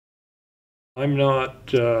I'm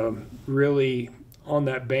not really on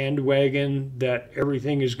that bandwagon that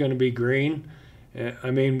everything is going to be green.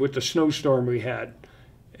 I mean, with the snowstorm we had,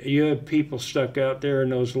 you have people stuck out there in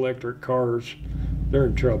those electric cars, they're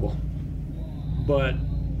in trouble. But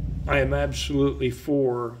I am absolutely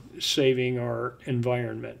for saving our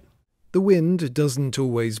environment. The wind doesn't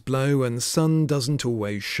always blow and sun doesn't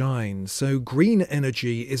always shine, so green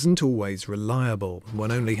energy isn't always reliable.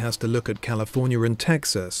 One only has to look at California and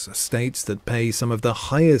Texas, states that pay some of the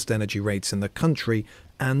highest energy rates in the country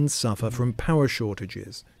and suffer from power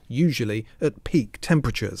shortages, usually at peak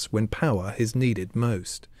temperatures when power is needed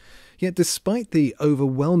most. Yet despite the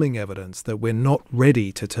overwhelming evidence that we're not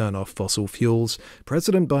ready to turn off fossil fuels,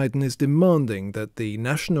 President Biden is demanding that the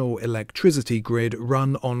national electricity grid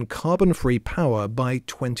run on carbon-free power by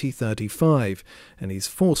 2035, and he's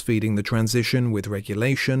force-feeding the transition with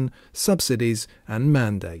regulation, subsidies, and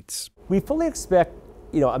mandates. We fully expect,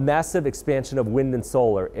 a massive expansion of wind and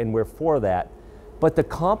solar, and we're for that. But to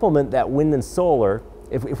complement that wind and solar,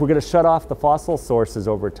 if we're going to shut off the fossil sources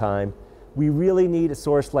over time, we really need a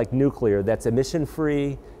source like nuclear that's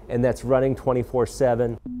emission-free and that's running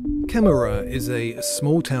 24/7. Kemmerer is a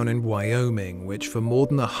small town in Wyoming which for more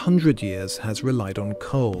than 100 years has relied on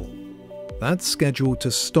coal. That's scheduled to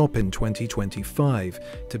stop in 2025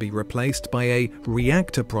 to be replaced by a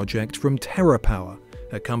reactor project from TerraPower,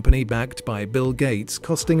 a company backed by Bill Gates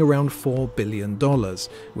costing around $4 billion,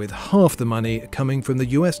 with half the money coming from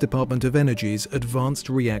the US Department of Energy's Advanced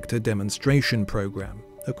Reactor Demonstration Program,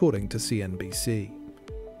 according to CNBC.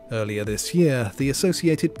 Earlier this year, the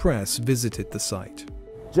Associated Press visited the site.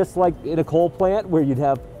 Just like in a coal plant where you'd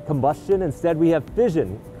have combustion, instead we have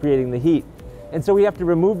fission creating the heat. And so we have to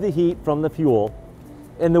remove the heat from the fuel.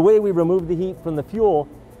 And the way we remove the heat from the fuel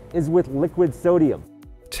is with liquid sodium.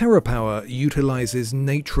 TerraPower utilizes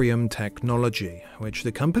natrium technology, which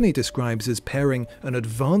the company describes as pairing an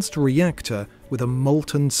advanced reactor with a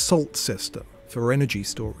molten salt system for energy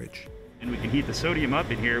storage. And we can heat the sodium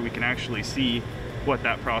up in here, we can actually see what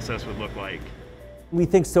that process would look like. We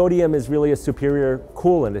think sodium is really a superior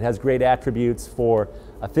coolant. It has great attributes for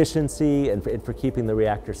efficiency and for keeping the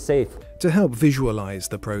reactor safe. To help visualize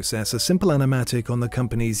the process, a simple animatic on the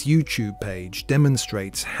company's YouTube page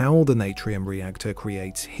demonstrates how the natrium reactor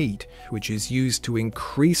creates heat, which is used to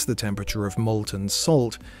increase the temperature of molten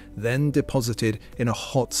salt, then deposited in a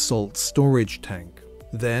hot salt storage tank.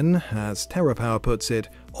 Then, as TerraPower puts it,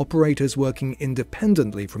 operators working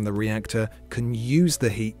independently from the reactor can use the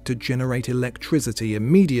heat to generate electricity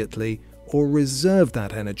immediately or reserve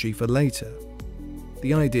that energy for later.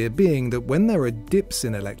 The idea being that when there are dips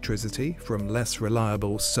in electricity from less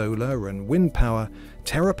reliable solar and wind power,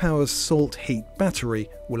 TerraPower's salt heat battery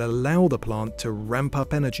will allow the plant to ramp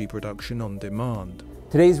up energy production on demand.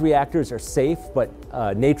 Today's reactors are safe, but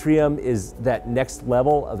natrium is that next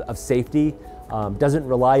level of safety. Doesn't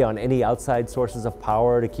rely on any outside sources of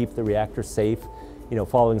power to keep the reactor safe,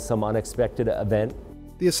 following some unexpected event.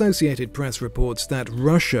 The Associated Press reports that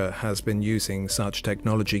Russia has been using such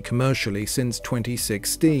technology commercially since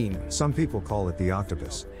 2016. Some people call it the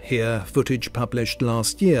octopus. Here, footage published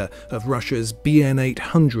last year of Russia's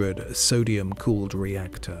BN-800 sodium-cooled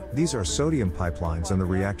reactor. These are sodium pipelines on the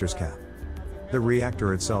reactor's cap. The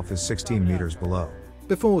reactor itself is 16 meters below.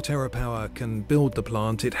 Before TerraPower can build the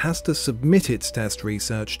plant, it has to submit its test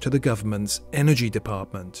research to the government's energy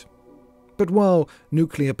department. But while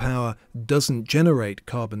nuclear power doesn't generate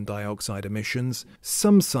carbon dioxide emissions,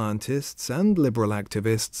 some scientists and liberal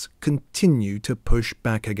activists continue to push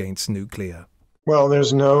back against nuclear. Well,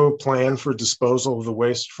 there's no plan for disposal of the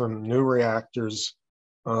waste from new reactors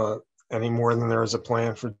any more than there is a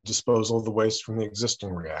plan for disposal of the waste from the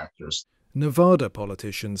existing reactors. Nevada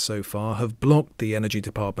politicians so far have blocked the Energy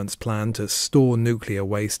Department's plan to store nuclear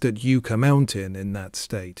waste at Yucca Mountain in that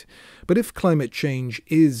state. But if climate change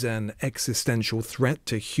is an existential threat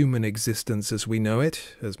to human existence as we know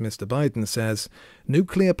it, as Mr. Biden says,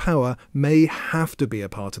 nuclear power may have to be a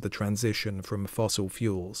part of the transition from fossil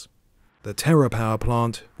fuels. The TerraPower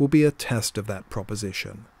plant will be a test of that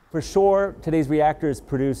proposition. For sure, today's reactors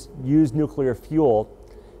produce used nuclear fuel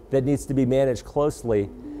that needs to be managed closely.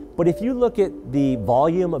 But if you look at the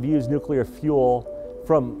volume of used nuclear fuel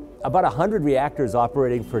from about 100 reactors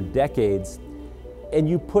operating for decades, and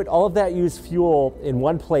you put all of that used fuel in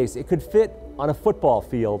one place, it could fit on a football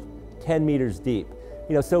field 10 meters deep.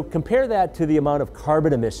 So compare that to the amount of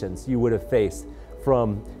carbon emissions you would have faced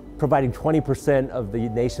from providing 20% of the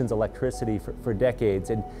nation's electricity for decades.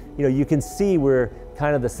 And you can see where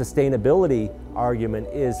kind of the sustainability argument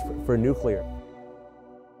is for nuclear.